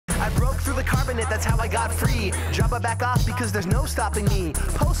through the carbonate, that's how I got free. Jabba back off because there's no stopping me.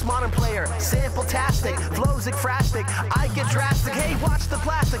 Postmodern player, sample-tastic, flows ekphrastic. I get drastic, hey, watch the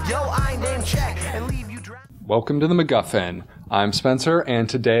plastic. Yo, I name check and leave you drastic. Welcome to the MacGuffin. I'm Spencer, and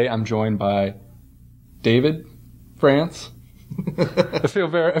today I'm joined by David France. I feel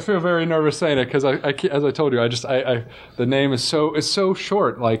very nervous saying it because as I told you, the name is so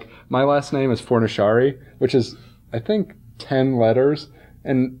short. Like, my last name is Fornaciari, which is, I think, 10 letters,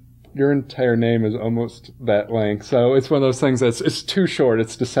 and your entire name is almost that length. So it's one of those things it's too short.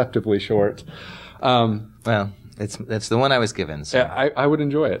 It's deceptively short. Well, that's the one I was given. So. Yeah, I would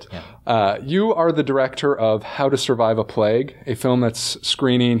enjoy it. Yeah. You are the director of How to Survive a Plague, a film that's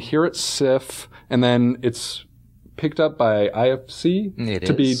screening here at SIFF, and then it's picked up by IFC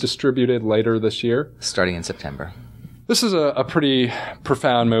to be distributed later this year. Starting in September. This is a pretty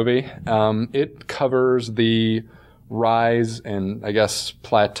profound movie. It covers the rise and, I guess,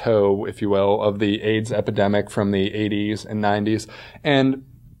 plateau, if you will, of the AIDS epidemic from the 80s and 90s. And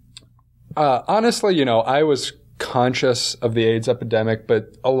honestly, I was conscious of the AIDS epidemic,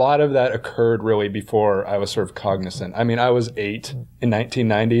 but a lot of that occurred really before I was sort of cognizant. I mean, I was 8 in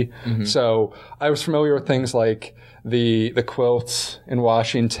 1990, so I was familiar with things like the quilts in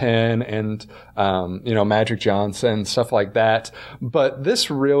Washington and, Magic Johnson, stuff like that. But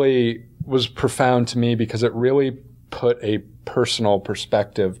this really was profound to me because it really put a personal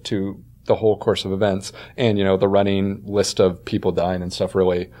perspective to the whole course of events. And, the running list of people dying and stuff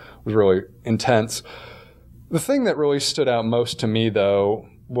was really intense. The thing that really stood out most to me, though,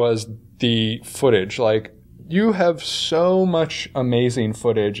 was the footage. Like, you have so much amazing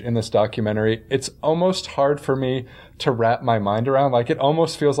footage in this documentary. It's almost hard for me to wrap my mind around. Like, it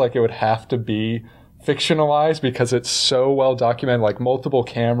almost feels like it would have to be fictionalized because it's so well documented, like multiple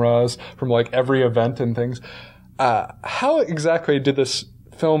cameras from like every event and things. How exactly did this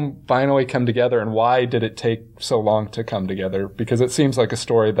film finally come together, and why did it take so long to come together? Because it seems like a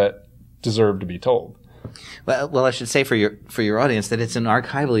story that deserved to be told. Well, I should say for your audience that it's an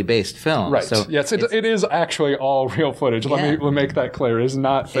archivally based film. Right. So yes, it is actually all real footage. Yeah. Let me make that clear. It is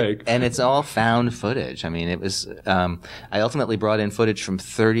not fake. And it's all found footage. I mean, it was, I ultimately brought in footage from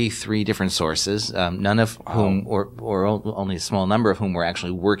 33 different sources, none of whom, or only a small number of whom were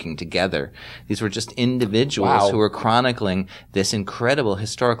actually working together. These were just individuals who were chronicling this incredible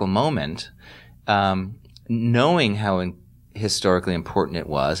historical moment, knowing how historically important it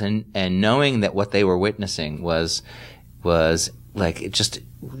was, and knowing that what they were witnessing was like just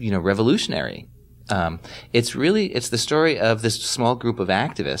revolutionary. It's the story of this small group of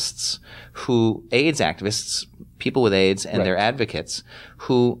activists AIDS activists, people with AIDS and their advocates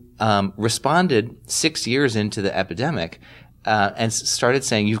who responded 6 years into the epidemic and started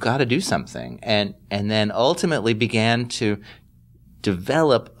saying, you've got to do something, and then ultimately began to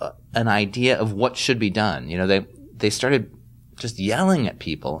develop an idea of what should be done. They started just yelling at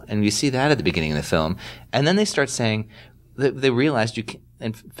people, and you see that at the beginning of the film. And then they start saying, they realized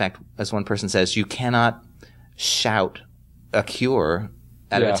in fact, as one person says, you cannot shout a cure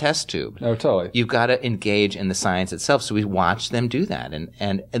out of a test tube. No, totally. You've got to engage in the science itself. So we watched them do that,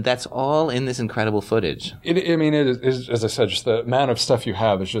 and that's all in this incredible footage. It is, as I said, just the amount of stuff you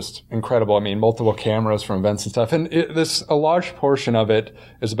have is just incredible. I mean, multiple cameras from events and stuff, and a large portion of it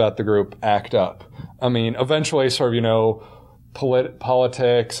is about the group ACT UP. I mean, eventually, sort of,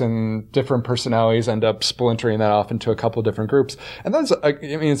 politics and different personalities end up splintering that off into a couple of different groups. And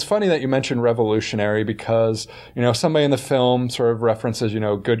it's funny that you mentioned revolutionary because, somebody in the film sort of references,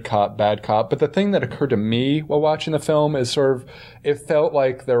 good cop, bad cop. But the thing that occurred to me while watching the film is it felt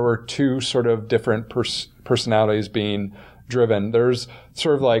like there were two sort of different personalities being driven. There's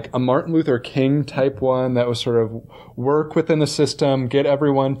sort of like a Martin Luther King type one that was sort of work within the system, get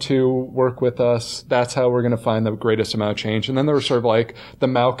everyone to work with us. That's how we're going to find the greatest amount of change. And then there was sort of like the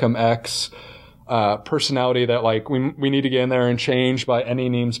Malcolm X personality that like we need to get in there and change by any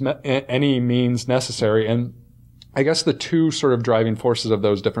means necessary. And I guess the two sort of driving forces of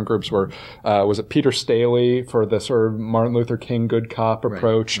those different groups were, was it Peter Staley for the sort of Martin Luther King good cop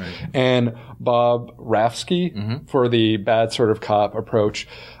approach, and Bob Rafsky for the bad sort of cop approach.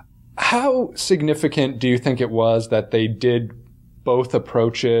 How significant do you think it was that they did both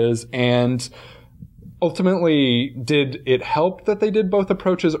approaches, and ultimately did it help that they did both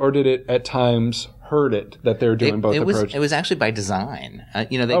approaches, or did it at times hurt it that they were doing both approaches? It was actually by design.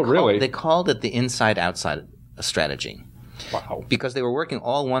 They called it the inside-outside strategy. Wow. Because they were working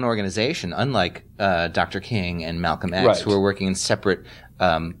all one organization, unlike Dr. King and Malcolm X, who were working in separate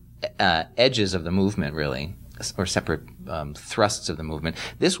edges of the movement, really, or separate thrusts of the movement.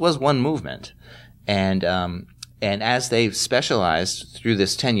 This was one movement. And And as they specialized through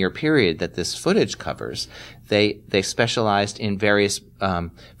this 10-year period that this footage covers, they specialized in various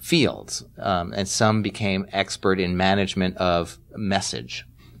fields, and some became expert in management of message,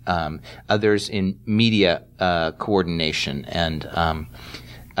 others in media coordination, and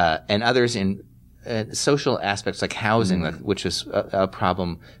others in social aspects like housing, which was a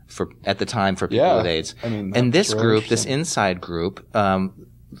problem at the time for people with AIDS. I mean, and this group, this inside group,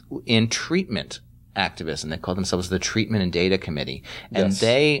 in treatment activism, they called themselves the Treatment and Data Committee, and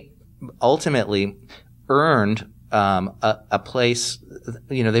they ultimately earned a place.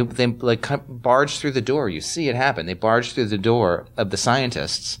 You know, they like barged through the door. You see it happen. They barged through the door of the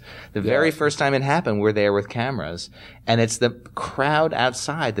scientists. The very first time it happened, we're there with cameras, and it's the crowd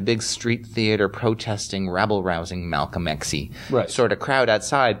outside, the big street theater protesting, rabble-rousing, Malcolm X-y sort of crowd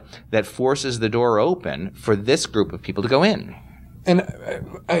outside that forces the door open for this group of people to go in. And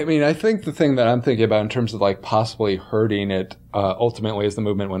I mean, I think the thing that I'm thinking about in terms of like possibly hurting it ultimately as the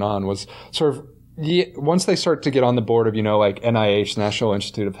movement went on was sort of once they start to get on the board of, you know, like NIH, National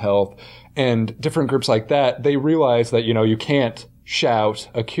Institute of Health, and different groups like that, they realize that, you know, you can't shout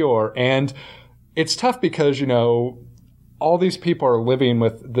a cure. And it's tough because, you know, all these people are living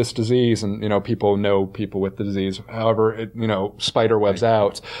with this disease, and, you know, people know people with the disease, however, it, you know, spider webs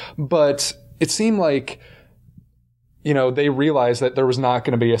out. But it seemed like, you know, they realized that there was not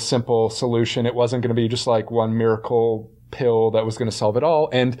going to be a simple solution. It wasn't going to be just like one miracle pill that was going to solve it all.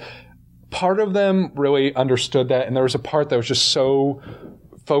 And part of them really understood that. And there was a part that was just so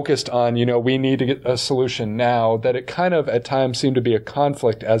focused on, you know, we need to get a solution now, that it kind of at times seemed to be a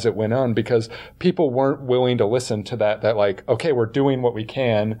conflict as it went on, because people weren't willing to listen to that like, okay, we're doing what we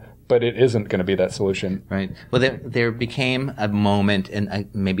can, but it isn't going to be that solution. Right. Well, there became a moment, and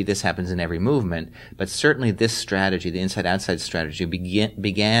maybe this happens in every movement, but certainly this strategy, the inside-outside strategy,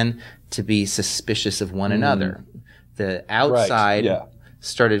 began to be suspicious of one another. The outside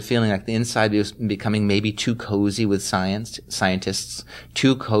started feeling like the inside was becoming maybe too cozy with scientists,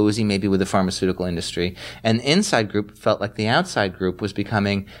 too cozy maybe with the pharmaceutical industry, and the inside group felt like the outside group was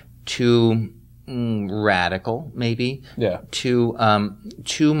becoming too radical, maybe. Too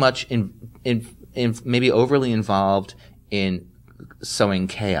much maybe overly involved in sowing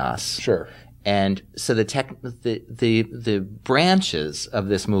chaos. Sure. And so the branches of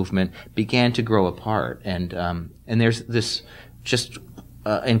this movement began to grow apart, and there's this just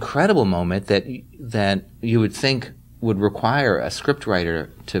incredible moment that you would think would require a scriptwriter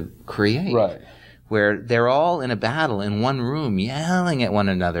to create. Right. Where they're all in a battle in one room, yelling at one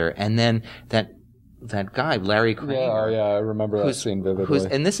another, and then that guy, Larry Kramer. I remember that scene vividly.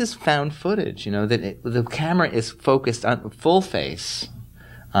 And this is found footage, you know, that the camera is focused on full face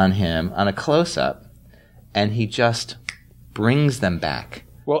on him, on a close-up, and he just brings them back.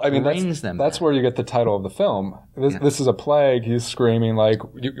 Well, I mean, that's where you get the title of the film. This is a plague. He's screaming like,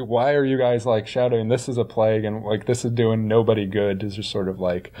 why are you guys like shouting, this is a plague, and like this is doing nobody good, to just sort of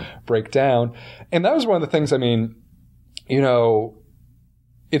like break down. And that was one of the things, I mean, you know,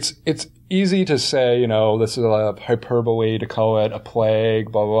 it's easy to say, you know, this is a hyperbole to call it a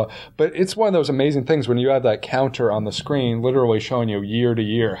plague, blah, blah, blah. But it's one of those amazing things when you have that counter on the screen literally showing you year to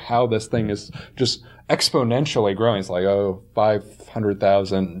year how this thing is just exponentially growing. It's like,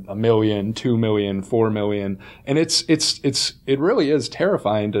 500,000, 1 million, 2 million, 4 million. And it really is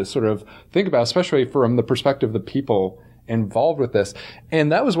terrifying to sort of think about, especially from the perspective of the people involved with this.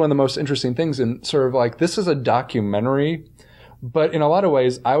 And that was one of the most interesting things, in sort of like, this is a documentary, but in a lot of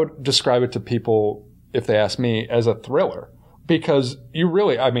ways, I would describe it to people, if they ask me, as a thriller. Because you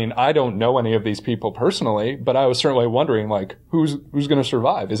really, I mean, I don't know any of these people personally, but I was certainly wondering, like, who's going to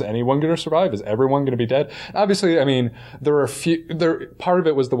survive? Is anyone going to survive? Is everyone going to be dead? Obviously, I mean, part of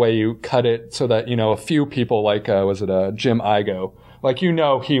it was the way you cut it so that, you know, a few people, like, Jim Igo? Like, you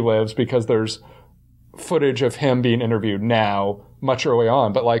know, he lives because there's footage of him being interviewed now, much early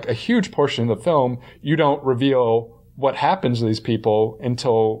on. But like a huge portion of the film, you don't reveal what happens to these people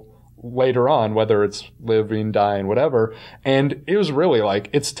until later on, whether it's living, dying, whatever. And it was really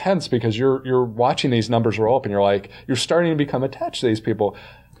like, it's tense because you're watching these numbers roll up and you're like, you're starting to become attached to these people.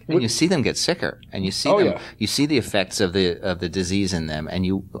 And you see them get sicker, and you see you see the effects of the disease in them, and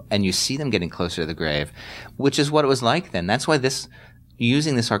you see them getting closer to the grave, which is what it was like then. That's why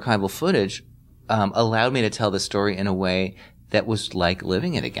using this archival footage allowed me to tell the story in a way that was like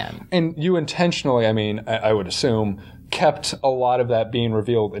living it again. And you intentionally, I mean, I would assume, kept a lot of that being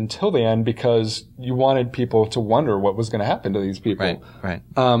revealed until the end because you wanted people to wonder what was going to happen to these people. Right.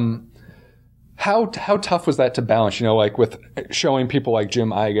 How tough was that to balance, you know, like with showing people like Jim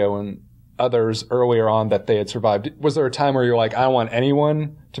Igo and others earlier on that they had survived. Was there a time where you're like, I don't want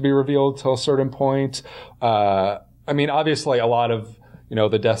anyone to be revealed till a certain point? I mean, obviously a lot of,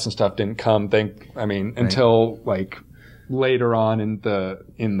 the deaths and stuff didn't come, until like later on in the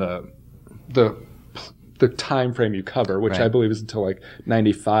time frame you cover, which I believe is until like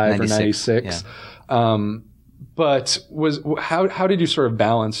 95 or 96. Yeah. But how did you sort of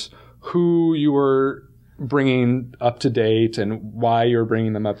balance who you were bringing up to date and why you were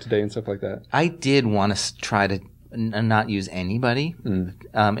bringing them up to date and stuff like that? I did want to try to not use anybody in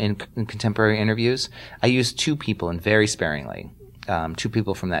contemporary interviews. I used two people, and very sparingly, two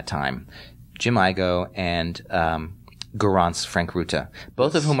people from that time, Jim Igoe and Garance Frank Ruta,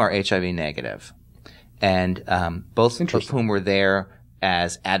 both of whom are HIV negative, and both of whom were there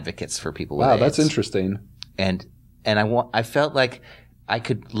as advocates for people with AIDS. Wow, that's interesting. And I felt like I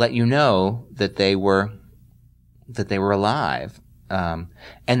could let you know that they were alive, and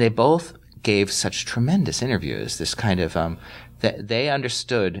they both gave such tremendous interviews. This kind of that they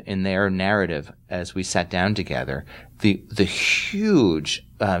understood in their narrative as we sat down together the huge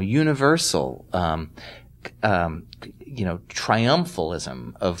universal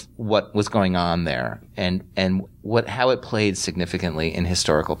triumphalism of what was going on there, and how it played significantly in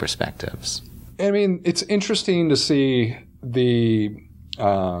historical perspectives. I mean, it's interesting to see the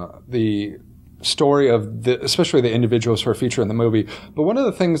story of especially the individuals who are featured in the movie. But one of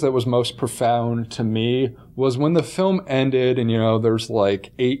the things that was most profound to me was when the film ended and, there's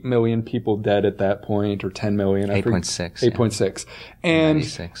like 8 million people dead at that point, or 10 million. 8.6. 8.6. And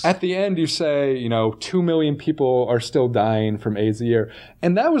 96. At the end you say, 2 million people are still dying from AIDS a year.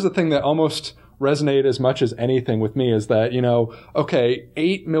 And that was the thing that almost resonated as much as anything with me, is that,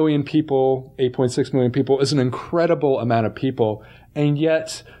 8 million people, 8.6 million people is an incredible amount of people. And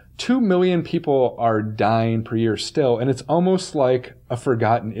yet 2 million people are dying per year still, and it's almost like a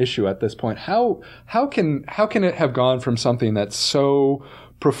forgotten issue at this point. How can it have gone from something that's so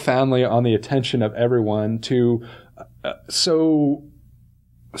profoundly on the attention of everyone to so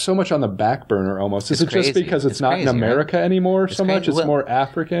much on the back burner almost? Is it just because it's not crazy, in America anymore so much? It's more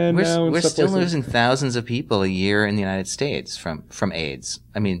African now? We're still losing thousands of people a year in the United States from AIDS.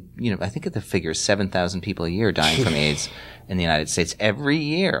 I mean, I think at the figure 7,000 people a year dying from AIDS in the United States every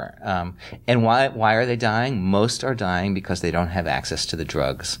year. And why are they dying? Most are dying because they don't have access to the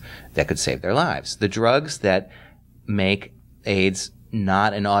drugs that could save their lives. The drugs that make AIDS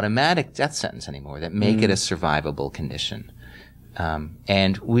not an automatic death sentence anymore, that make it a survivable condition.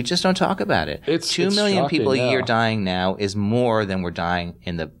 And we just don't talk about it. 2 million people a year dying now is more than were dying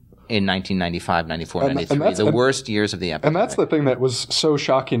in 1995, 94, 93, the worst years of the epidemic. And that's the thing that was so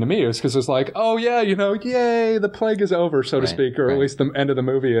shocking to me, is because it's like, oh yeah, yay, the plague is over, so to speak, or at least the end of the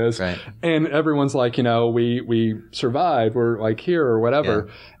movie is. Right. And everyone's like, we survived, we're like here or whatever.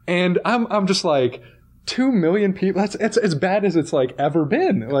 Yeah. And I'm just like, 2 million people, it's as bad as it's like ever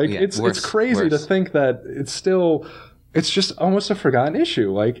been. Like it's crazy to think that it's just almost a forgotten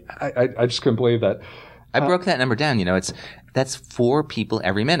issue. Like I just couldn't believe that. I broke that number down. That's 4 people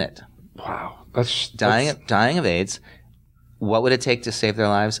every minute. Wow. Dying of AIDS. What would it take to save their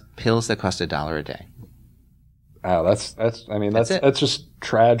lives? Pills that cost $1 a day. Wow. That's just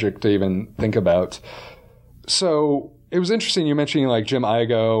tragic to even think about. So it was interesting. You mentioned like Jim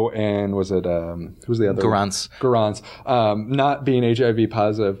Igoe and was it, who's the other? Garance, not being HIV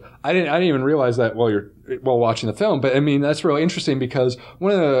positive. I didn't even realize that while watching the film. But I mean, that's really interesting, because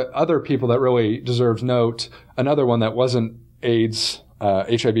one of the other people that really deserves note, another one that wasn't AIDS,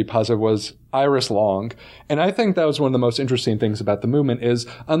 HIV positive, was Iris Long. And I think that was one of the most interesting things about the movement is,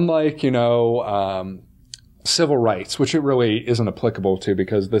 unlike, civil rights, which it really isn't applicable to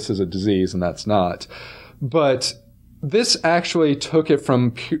because this is a disease and that's not. But this actually took it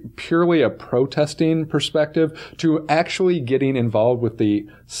from purely a protesting perspective to actually getting involved with the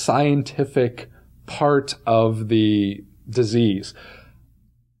scientific part of the disease.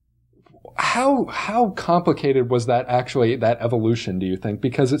 How complicated was that evolution, do you think?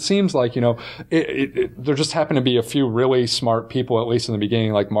 Because it seems like, there just happened to be a few really smart people, at least in the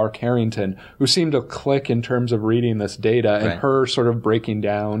beginning, like Mark Harrington, who seemed to click in terms of reading this data and her sort of breaking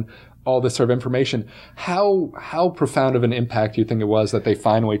down all this sort of information. How profound of an impact do you think it was that they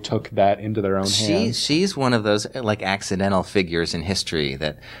finally took that into their own hands? She's one of those like accidental figures in history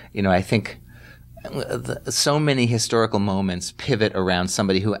that, I think so many historical moments pivot around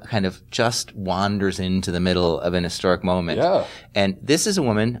somebody who kind of just wanders into the middle of an historic moment. Yeah. And this is a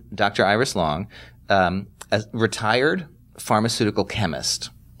woman, Dr. Iris Long, a retired pharmaceutical chemist,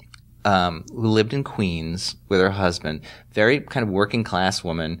 who lived in Queens with her husband, very kind of working class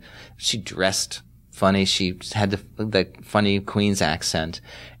woman. She dressed funny. She had the funny Queen's accent.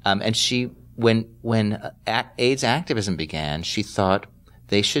 And when AIDS activism began, she thought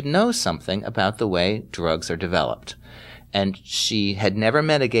they should know something about the way drugs are developed. And she had never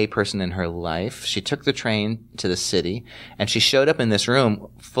met a gay person in her life. She took the train to the city, and she showed up in this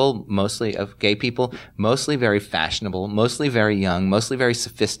room full mostly of gay people, mostly very fashionable, mostly very young, mostly very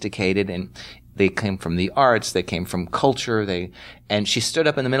sophisticated, and they came from the arts, they came from culture, and she stood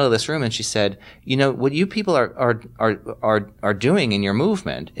up in the middle of this room and she said, you know, what you people are doing in your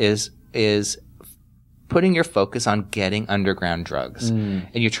movement is putting your focus on getting underground drugs. And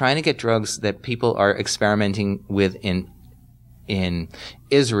you're trying to get drugs that people are experimenting with in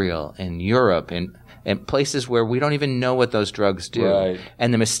Israel, in Europe, in places where we don't even know what those drugs do. Right.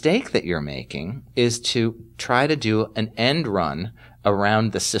 And the mistake that you're making is to try to do an end run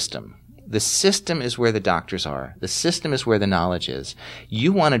around the system. The system is where the doctors are. The system is where the knowledge is.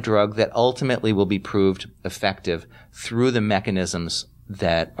 You want a drug that ultimately will be proved effective through the mechanisms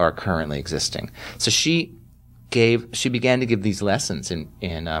that are currently existing. So she began to give these lessons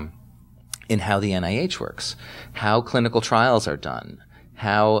in how the NIH works, how clinical trials are done,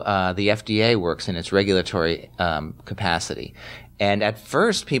 how the FDA works in its regulatory capacity. And at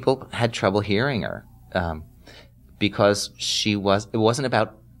first, people had trouble hearing her because it wasn't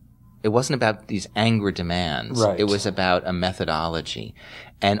about these angry demands. Right. It was about a methodology.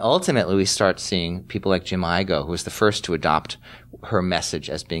 And ultimately, we start seeing people like Jim Igoe, who was the first to adopt her message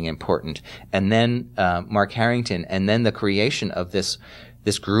as being important, and then Mark Harrington, and then the creation of this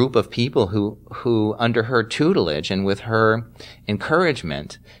group of people who under her tutelage and with her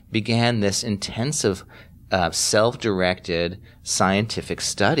encouragement began this intensive self-directed scientific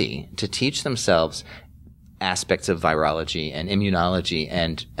study to teach themselves aspects of virology and immunology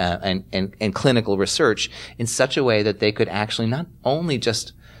and clinical research in such a way that they could actually not only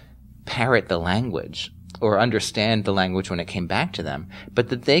just parrot the language or understand the language when it came back to them, but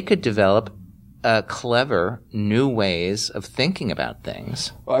that they could develop clever new ways of thinking about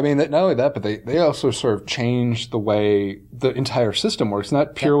things. Well, I mean, not only that, but they also sort of changed the way the entire system works,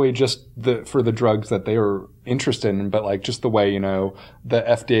 not purely just for the drugs that they were interested in, but like just the way, the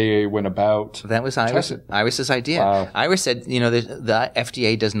FDA went about. That was Iris's idea. Wow. Iris said, the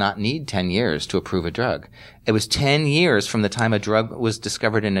FDA does not need 10 years to approve a drug. It was 10 years from the time a drug was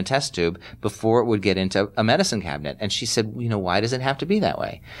discovered in a test tube before it would get into a medicine cabinet. And she said, why does it have to be that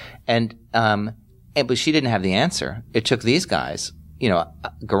way? But she didn't have the answer. It took these guys,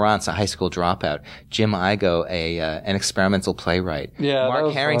 Garance, a high school dropout, Jim Igoe, an experimental playwright, yeah,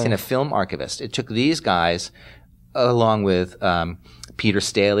 Mark Harrington, a film archivist. It took these guys, along with Peter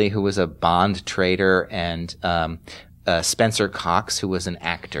Staley, who was a bond trader, and Spencer Cox, who was an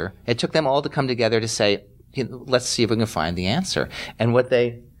actor. It took them all to come together to say, let's see if we can find the answer. And what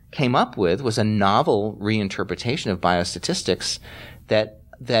they came up with was a novel reinterpretation of biostatistics that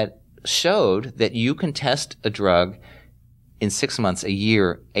showed that you can test a drug in 6 months, a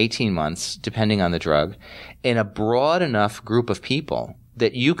year, 18 months, depending on the drug, in a broad enough group of people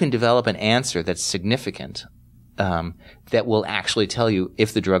that you can develop an answer that's significant, that will actually tell you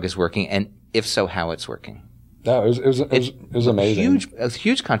if the drug is working, and if so, how it's working. No, it was amazing. A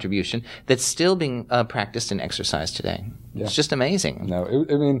huge contribution that's still being practiced and exercised today. Yeah. It's just amazing. No,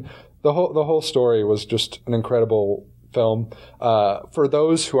 the whole story was just an incredible film. For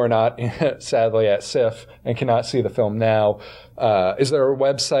those who are not, sadly, at SIF and cannot see the film now, is there a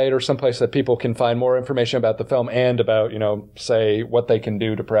website or someplace that people can find more information about the film and about, say, what they can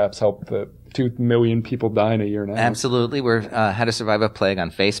do to perhaps help the 2 million people dying a year now? Absolutely. We're How to Survive a Plague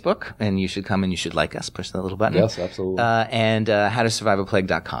on Facebook, and you should come and you should like us. Push that little button. Yes, absolutely. And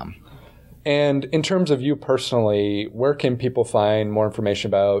howtosurviveaplague.com. And in terms of you personally, where can people find more information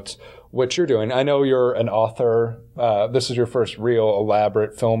about what you're doing? I know you're an author. This is your first real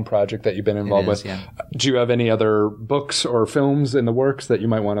elaborate film project that you've been involved with. Yeah. Do you have any other books or films in the works that you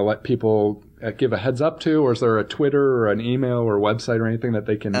might want to let people give a heads up to? Or is there a Twitter or an email or website or anything that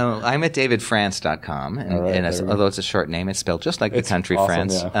they can? Oh, I'm at davidfrance.com. And although it's a short name, it's spelled just like the country awesome,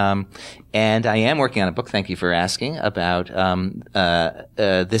 France. Yeah. And I am working on a book, thank you for asking, about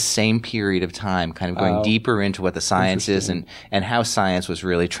this same period of time, kind of going deeper into what the science is and how science was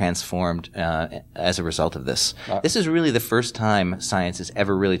really transformed as a result of this. This is really the first time science has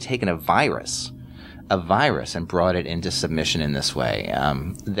ever really taken a virus and brought it into submission in this way.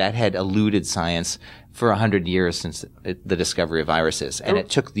 That had eluded science for 100 years since the discovery of viruses. And it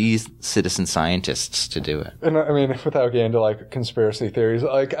took these citizen scientists to do it. And I mean, without getting into conspiracy theories,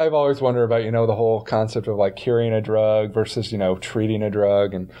 I've always wondered about, the whole concept of curing a drug versus, treating a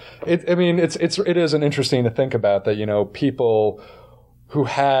drug. And it is an interesting to think about that, people who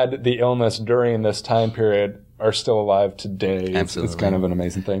had the illness during this time period are still alive today. Absolutely. It's kind of an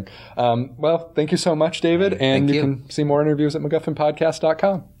amazing thing. Well, thank you so much, David. And you can see more interviews at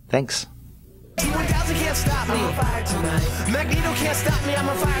MacGuffinPodcast.com. Thanks. T-1000 can't stop me. I'm on fire tonight. Magneto can't stop me. I'm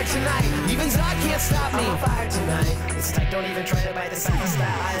on fire tonight. Even Zod can't stop me. I'm on fire tonight. It's tight, don't even try to bite the side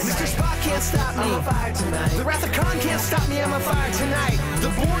style. Mr. Spock can't stop me. I'm on fire tonight. The Wrath of Khan can't stop me. I'm on fire tonight. The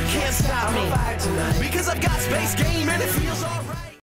Borg can't stop me. I'm on fire tonight. Because I've got space game and it feels alright.